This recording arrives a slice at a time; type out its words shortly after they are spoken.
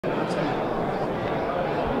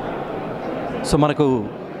So మనకు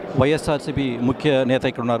వైఎస్ఆర్సీపీ ముఖ్య నేత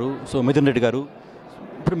ఇక్కడ ఉన్నారు. సో మిథున్ రెడ్డి గారు,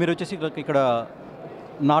 ఇప్పుడు మీరు వచ్చేసి ఇక్కడ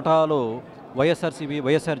నాటాలో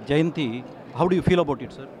వైఎస్ఆర్ జయంతి, how do you feel about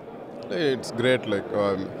it sir? It's great. Like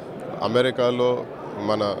అమెరికాలో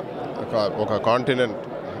మన ఒక కాంటినెంట్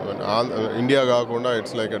ఇండియా కాకుండా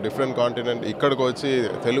ఇట్స్ లైక్ డిఫరెంట్ కాంటినెంట్. ఇక్కడికి వచ్చి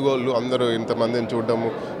తెలుగు వాళ్ళు అందరూ ఇంతమందిని చూడడము,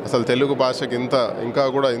 అసలు తెలుగు భాషకి ఇంకా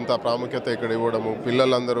కూడా ఇంత ప్రాముఖ్యత ఇక్కడ ఇవ్వడము,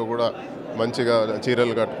 పిల్లలందరూ కూడా మంచిగా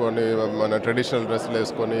చీరలు కట్టుకొని మన ట్రెడిషనల్ డ్రెస్సులు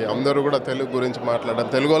వేసుకొని అందరూ కూడా తెలుగు గురించి మాట్లాడడం,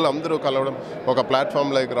 తెలుగు వాళ్ళు అందరూ కలవడం, ఒక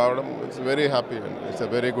ప్లాట్ఫామ్ లైక్ రావడం, it's very happy and it's a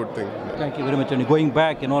very good thing. Thank you very much అండి. గోయింగ్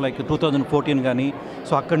బ్యాక్ లైక్ 2014 కానీ,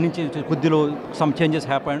 సో అక్కడి నుంచి కొద్దిలో some changes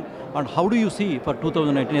happened. And how do you see for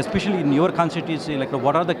 2019, especially in your constituency, like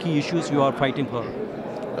what are the key issues you are fighting for?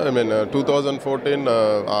 I mean 2014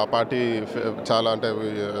 ఆ party చాలా అంటే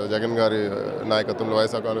జగన్ గారి నాయకత్వంలో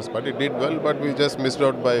YSR Congress party did well, but we just missed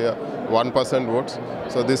out by 1% votes.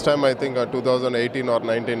 So this time I think 2018 or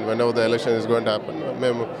 19, whenever the election is going to happen,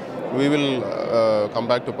 we will come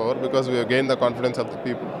back to power because we have gained the confidence of the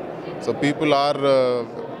people. So people are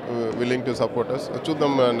willing to support us.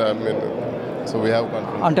 చూద్దాం. So we have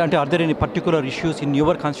confidence. అంటే are there any particular issues in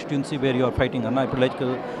your constituency where you are fighting అన్న? ఇప్పుడు like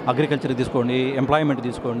agriculture తీసుకోండి, employment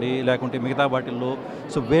తీసుకోండి, లేకుంటే మిగతా వాటిల్లో.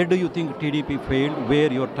 So where do you think TDP failed,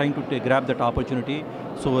 where you are trying to grab that opportunity?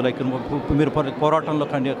 So like మీరు పోరాటంలో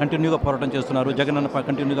కంటిన్యూగా పోరాటం చేస్తున్నారు, జగన్ అన్న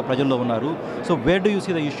కంటిన్యూగా ప్రజల్లో ఉన్నారు. So where do you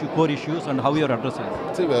see the core issues and how you're addressing?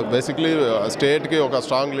 Basically స్టేట్కి ఒక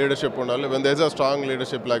స్ట్రాంగ్ లీడర్షిప్ ఉండాలి. When there is a strong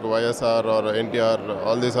leadership like YSR are NTR,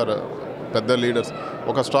 all these are పెద్ద లీడర్స్.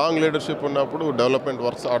 ఒక స్ట్రాంగ్ లీడర్షిప్ ఉన్నప్పుడు డెవలప్మెంట్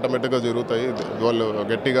వర్క్స్ ఆటోమేటిక్గా జరుగుతాయి, వాళ్ళు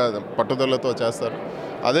గట్టిగా పట్టుదలతో చేస్తారు.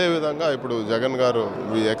 అదేవిధంగా ఇప్పుడు జగన్ గారు,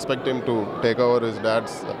 we expect him to take over his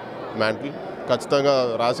dad's mantle. ఖచ్చితంగా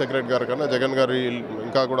రాజశేఖర రెడ్డి గారి కన్నా జగన్ గారు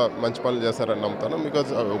ఇంకా కూడా మంచి పనులు చేస్తారని నమ్ముతాను.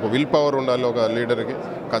 బికాజ్ ఒక విల్ పవర్ ఉండాలి ఒక లీడర్కి.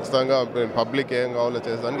 ఖచ్చితంగా పబ్లిక్ ఏం కావాలో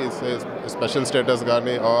చేసేదానికి స్పెషల్ స్టేటస్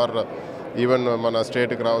కానీ ఆర్ ఈవెన్ మన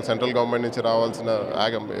స్టేట్కి సెంట్రల్ గవర్నమెంట్ నుంచి రావాల్సిన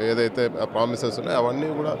ఏదైతే ప్రామిసెస్ ఉన్నాయో అవన్నీ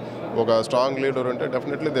కూడా ఒక స్ట్రాంగ్ లీడర్ ఉంటే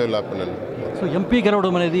డెఫినెట్లీ దే విల్ హ్యాపెన్ అండి. సో ఎంపీ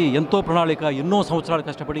గెలవడం అనేది ఎంతో ప్రణాళిక, ఎన్నో సంవత్సరాలు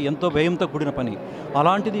కష్టపడి ఎంతో వ్యయంతో కూడిన పని.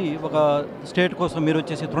 అలాంటిది ఒక స్టేట్ కోసం మీరు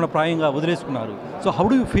వచ్చేసి తృణప్రాయంగా వదిలేసుకున్నారు. So how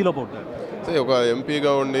do you feel about that? ఒక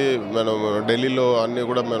ఎంపీగా ఉండి మనం ఢిల్లీలో అన్నీ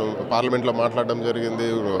కూడా మనం పార్లమెంట్లో మాట్లాడడం జరిగింది,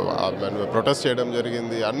 ప్రొటెస్ట్ చేయడం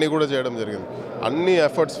జరిగింది, అన్నీ కూడా చేయడం జరిగింది. అన్ని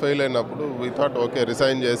ఎఫర్ట్స్ ఫెయిల్ అయినప్పుడు వీ థాట్ ఓకే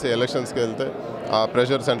రిజైన్ చేసి ఎలక్షన్స్కి వెళ్తే ఆ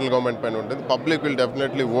ప్రెషర్ సెంట్రల్ గవర్నమెంట్ పైన ఉంటుంది. Public will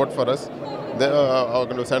definitely vote for us.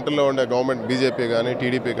 సెంట్రల్లో ఉండే గవర్నమెంట్ బీజేపీ కానీ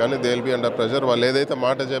టీడీపీ కానీ they will be under pressure. వాళ్ళు ఏదైతే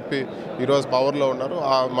మాట చెప్పి ఈరోజు పవర్లో ఉన్నారో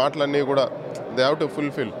ఆ మాటలన్నీ కూడా దే హ్యావ్ టు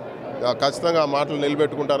ఫుల్ఫిల్. ఖచ్చితంగా ఆ మాటలు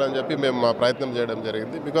నిలబెట్టుకుంటారని చెప్పి మేము మా ప్రయత్నం చేయడం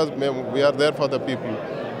జరిగింది. Because we are there for the people.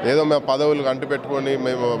 ఏదో మేము పదవులు అంటిపెట్టుకొని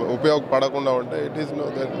మేము ఉపయోగపడకుండా ఉంటే ఇట్ ఈస్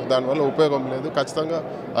దానివల్ల ఉపయోగం లేదు. ఖచ్చితంగా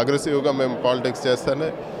అగ్రెసివ్గా మేము పాలిటిక్స్ చేస్తేనే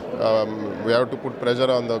we have to put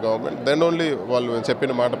pressure on the government, then only వాళ్ళు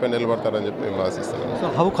చెప్పిన మాటపై నిలబడతారని చెప్పి మేము ఆశిస్తున్నాం. So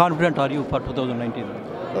how confident are you for 2019?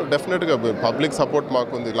 డెఫినెట్గా పబ్లిక్ సపోర్ట్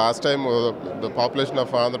మాకుంది. Last time the population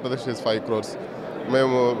of Andhra Pradesh is 5 crores.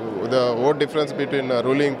 మేము the vote difference between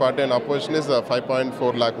ruling party and opposition is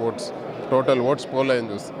 5.4 lakh votes total votes pole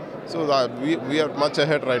అయింది చూసి. So we are much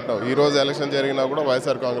ahead right now. ఈరోజు election జరిగినా కూడా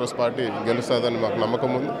YSR Congress party గెలుస్తుందని మాకు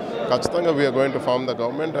నమ్మకం ఉంది. ఖచ్చితంగా we are going to form the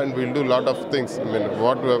government and will do lot of things.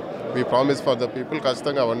 What we promise for the people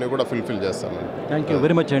ఖచ్చితంగా అవన్నీ కూడా ఫుల్ఫిల్ చేస్తామండి. థ్యాంక్ యూ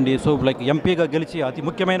వెరీ మచ్ అండి. సో లైక్ ఎంపీగా గెలిచి అతి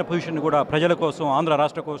ముఖ్యమైన పొజిషన్ కూడా ప్రజల కోసం, ఆంధ్ర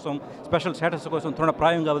రాష్ట్ర కోసం, స్పెషల్ స్టేటస్ కోసం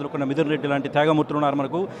తృణప్రాయంగా వదులుకున్న మిథున్ రెడ్డి లాంటి త్యాగమూర్తులు ఉన్నారు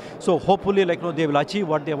మనకు. So hopefully like they will achieve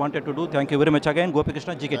what they wanted to do. Thank you very much again.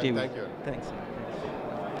 Gopikrishna, GKTV. Thanks.